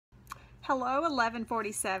Hello,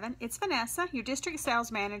 1147. It's Vanessa, your district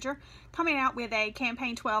sales manager, coming out with a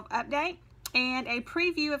Campaign 12 update and a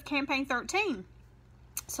preview of Campaign 13.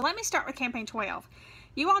 So let me start with Campaign 12.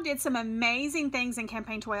 You all did some amazing things in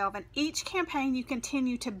Campaign 12, and each campaign you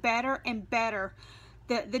continue to better and better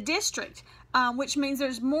the district, which means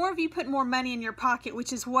there's more of you putting more money in your pocket,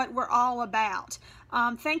 which is what we're all about.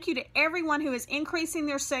 Thank you to everyone who is increasing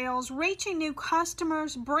their sales, reaching new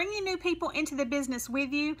customers, bringing new people into the business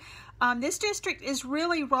with you. This district is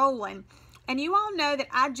really rolling. And you all know that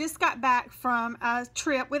I just got back from a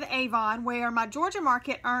trip with Avon where my Georgia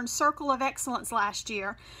market earned Circle of Excellence last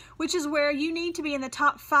year, which is where you need to be in the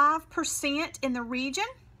top 5% in the region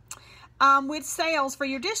with sales for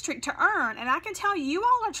your district to earn. And I can tell you, you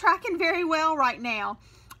all are tracking very well right now.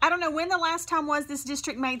 I don't know when the last time was this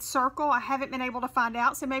district made Circle. I haven't been able to find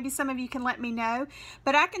out, so maybe some of you can let me know.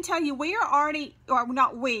 But I can tell you we are already, or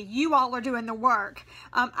not we, you all are doing the work.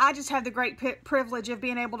 I just have the great privilege of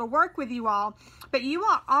being able to work with you all. But you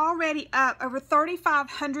are already up over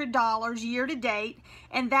 $3,500 year to date,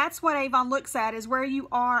 and that's what Avon looks at, is where you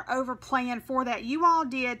are over plan for that. You all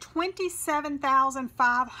did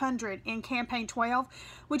 $27,500 in Campaign 12,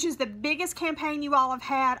 which is the biggest campaign you all have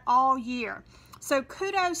had all year. So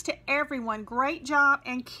kudos to everyone. Great job,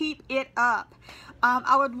 and keep it up.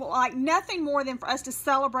 I would like nothing more than for us to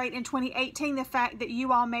celebrate in 2018 the fact that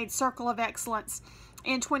you all made Circle of Excellence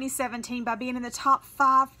in 2017 by being in the top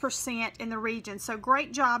 5% in the region. So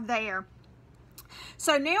great job there.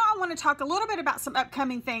 So now I want to talk a little bit about some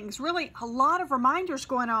upcoming things. Really a lot of reminders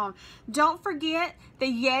going on. Don't forget the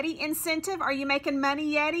Yeti incentive. Are you making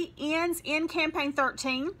money Yeti? Ends in Campaign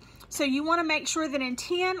 13. So you want to make sure that in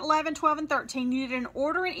 10, 11, 12, and 13 you did an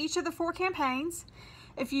order in each of the 4 campaigns.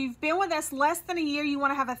 If you've been with us less than a year, you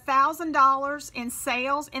want to have $1,000 in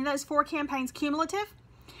sales in those 4 campaigns cumulative.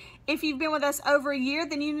 If you've been with us over a year,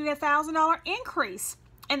 then you need a $1,000 increase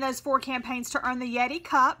in those 4 campaigns to earn the Yeti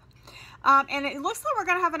Cup. And it looks like we're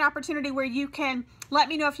going to have an opportunity where you can let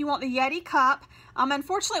me know if you want the Yeti Cup.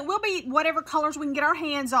 Unfortunately, it will be whatever colors we can get our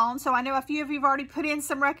hands on. So I know a few of you have already put in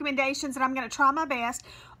some recommendations, and I'm going to try my best.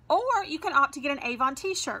 Or you can opt to get an Avon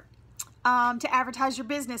t-shirt to advertise your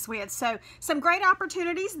business with. So some great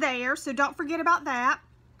opportunities there, so don't forget about that.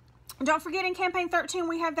 Don't forget, in Campaign 13,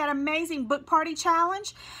 we have that amazing book party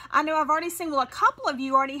challenge. I know I've already seen, well, a couple of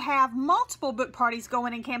you already have multiple book parties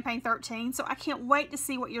going in Campaign 13, so I can't wait to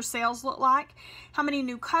see what your sales look like, how many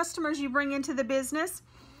new customers you bring into the business.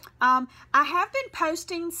 I have been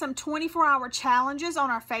posting some 24-hour challenges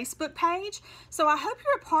on our Facebook page, so I hope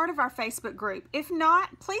you're a part of our Facebook group. If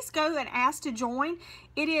not, please go and ask to join.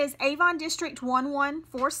 It is Avon District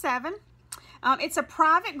 1147. It's a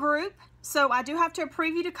private group, so I do have to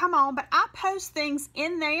approve you to come on, but I post things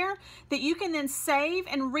in there that you can then save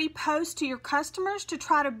and repost to your customers to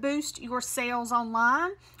try to boost your sales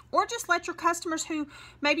online. Or just let your customers who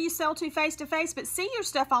maybe you sell to face-to-face but see your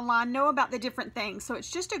stuff online know about the different things. So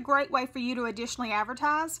it's just a great way for you to additionally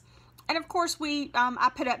advertise. And of course,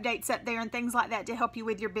 I put updates up there and things like that to help you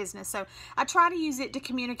with your business. So I try to use it to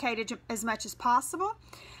communicate as much as possible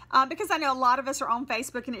because I know a lot of us are on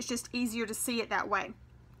Facebook and it's just easier to see it that way.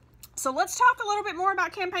 So let's talk a little bit more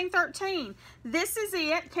about Campaign 13. This is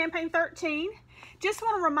it, Campaign 13. Just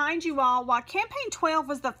want to remind you all, while Campaign 12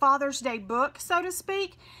 was the Father's Day book, so to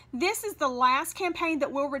speak, this is the last campaign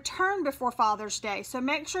that will return before Father's Day. So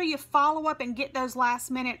make sure you follow up and get those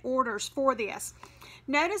last-minute orders for this.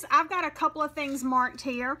 Notice I've got a couple of things marked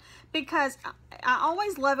here because I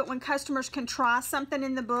always love it when customers can try something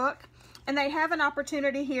in the book, and they have an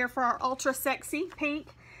opportunity here for our Ultra Sexy Pink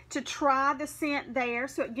to try the scent there,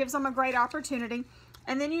 so it gives them a great opportunity.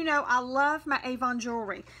 And then, you know, I love my Avon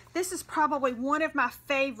jewelry. This is probably one of my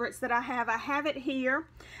favorites that I have. I have it here.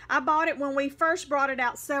 I bought it when we first brought it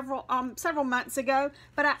out several months ago,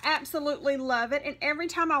 but I absolutely love it. And every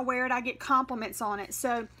time I wear it, I get compliments on it.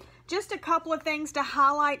 So just a couple of things to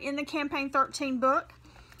highlight in the Campaign 13 book.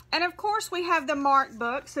 And of course, we have the Mark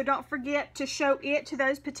book, so don't forget to show it to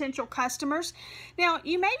those potential customers. Now,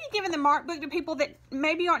 you may be giving the Mark book to people that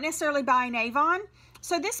maybe aren't necessarily buying Avon.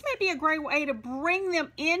 So this may be a great way to bring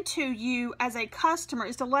them into you as a customer,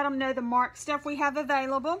 is to let them know the Mark stuff we have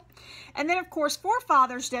available. And then, of course, for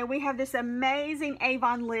Father's Day, we have this amazing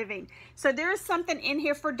Avon Living. So there is something in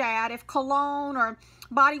here for Dad. If cologne or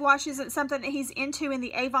body wash isn't something that he's into in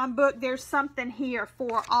the Avon book, there's something here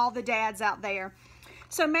for all the dads out there.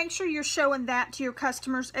 So make sure you're showing that to your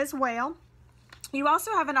customers as well. You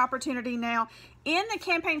also have an opportunity now in the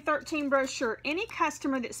Campaign 13 brochure. Any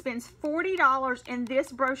customer that spends $40 in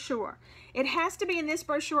this brochure, it has to be in this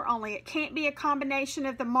brochure only. It can't be a combination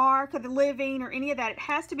of the Mark or the Living or any of that. It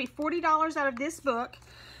has to be $40 out of this book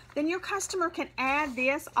then your customer can add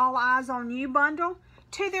this All Eyes on You bundle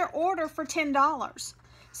to their order for $10.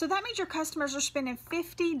 So that means your customers are spending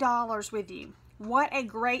 $50 with you. What a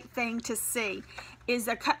great thing to see is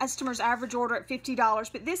a customer's average order at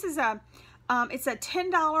 $50. But this is it's a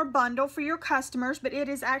 $10 bundle for your customers, but it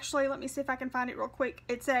is actually, let me see if I can find it real quick.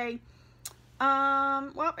 It's a,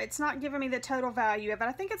 well, it's not giving me the total value of it.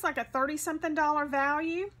 I think it's like a $30-something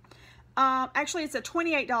value. Actually, it's a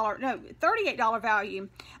 $38 value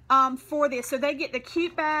for this. So they get the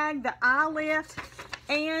cute bag, the eye lift,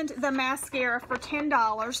 and the mascara for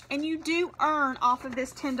 $10. And you do earn off of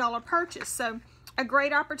this $10 purchase. So a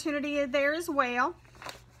great opportunity there as well.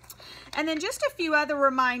 And then just a few other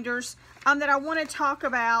reminders that I want to talk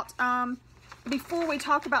about before we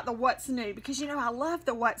talk about the what's new, because you know I love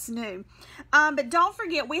the what's new. But don't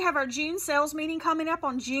forget, we have our June sales meeting coming up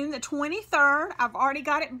on June the 23rd. I've already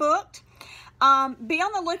got it booked. Be on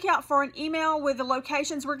the lookout for an email with the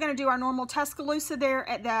locations. We're going to do our normal Tuscaloosa there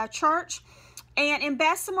at the church. And in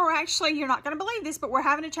Bessemer, actually, you're not going to believe this, but we're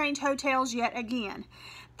having to change hotels yet again.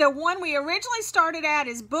 The one we originally started at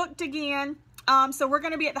is booked again. So we're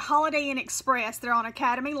going to be at the Holiday Inn Express. They're on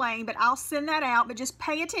Academy Lane, but I'll send that out. But just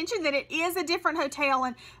pay attention that it is a different hotel,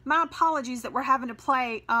 and my apologies that we're having to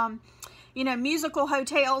play, you know, musical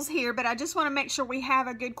hotels here, but I just want to make sure we have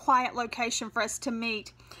a good quiet location for us to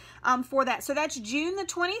meet for that. So that's June the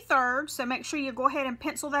 23rd, so make sure you go ahead and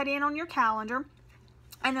pencil that in on your calendar.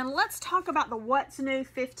 And then let's talk about the What's New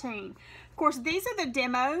 15. Of course, these are the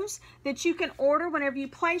demos that you can order whenever you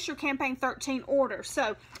place your Campaign 13 order.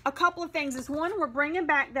 So a couple of things is, one, we're bringing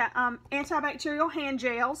back the antibacterial hand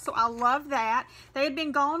gels, so I love that. They had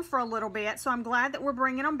been gone for a little bit, so I'm glad that we're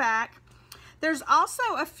bringing them back. There's also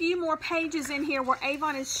a few more pages in here where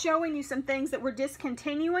Avon is showing you some things that we're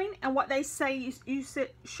discontinuing and what they say you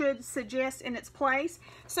should suggest in its place.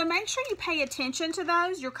 So make sure you pay attention to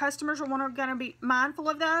those. Your customers are going to be mindful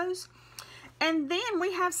of those. And then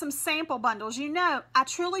we have some sample bundles. You know, I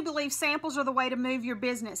truly believe samples are the way to move your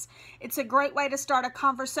business. It's a great way to start a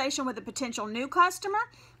conversation with a potential new customer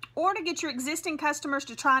or to get your existing customers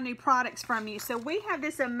to try new products from you. So we have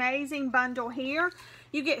this amazing bundle here.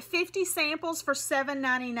 You get 50 samples for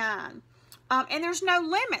 $7.99. And there's no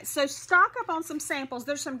limit, so stock up on some samples.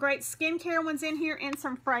 There's some great skincare ones in here and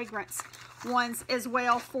some fragrance ones as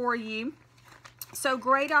well for you. So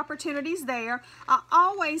great opportunities there. I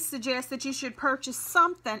always suggest that you should purchase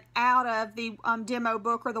something out of the demo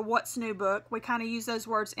book or the What's New book. We kind of use those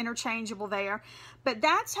words interchangeable there. But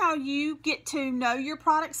that's how you get to know your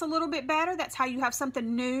products a little bit better. That's how you have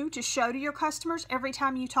something new to show to your customers every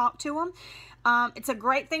time you talk to them. It's a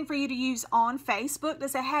great thing for you to use on Facebook to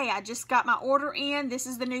say, hey, I just got my order in. This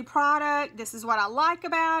is the new product. This is what I like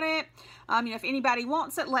about it. You know, if anybody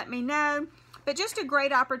wants it, let me know. But just a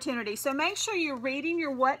great opportunity. So make sure you're reading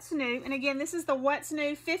your What's New. And again, this is the What's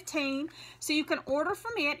New 15. So you can order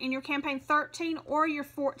from it in your Campaign 13 or your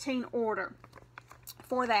 14 order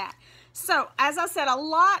for that. So, as I said, a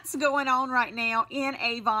lot's going on right now in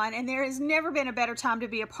Avon, and there has never been a better time to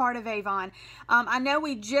be a part of Avon. I know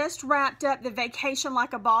we just wrapped up the Vacation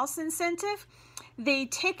Like a Boss incentive. The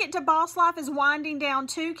Ticket to Boss Life is winding down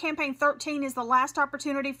too. Campaign 13 is the last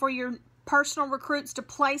opportunity for your personal recruits to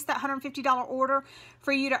place that $150 order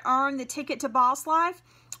for you to earn the Ticket to Boss Life.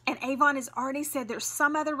 And Avon has already said there's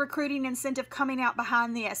some other recruiting incentive coming out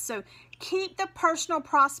behind this. So keep the personal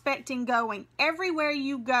prospecting going. Everywhere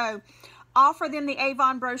you go, offer them the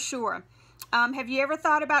Avon brochure. Have you ever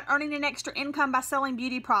thought about earning an extra income by selling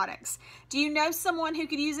beauty products? Do you know someone who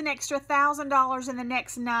could use an extra $1,000 in the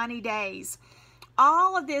next 90 days?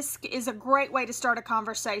 All of this is a great way to start a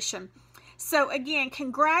conversation. So again,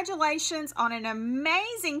 congratulations on an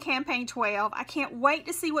amazing Campaign 12. I can't wait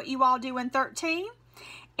to see what you all do in 13.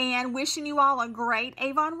 And wishing you all a great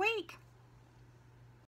Avon week.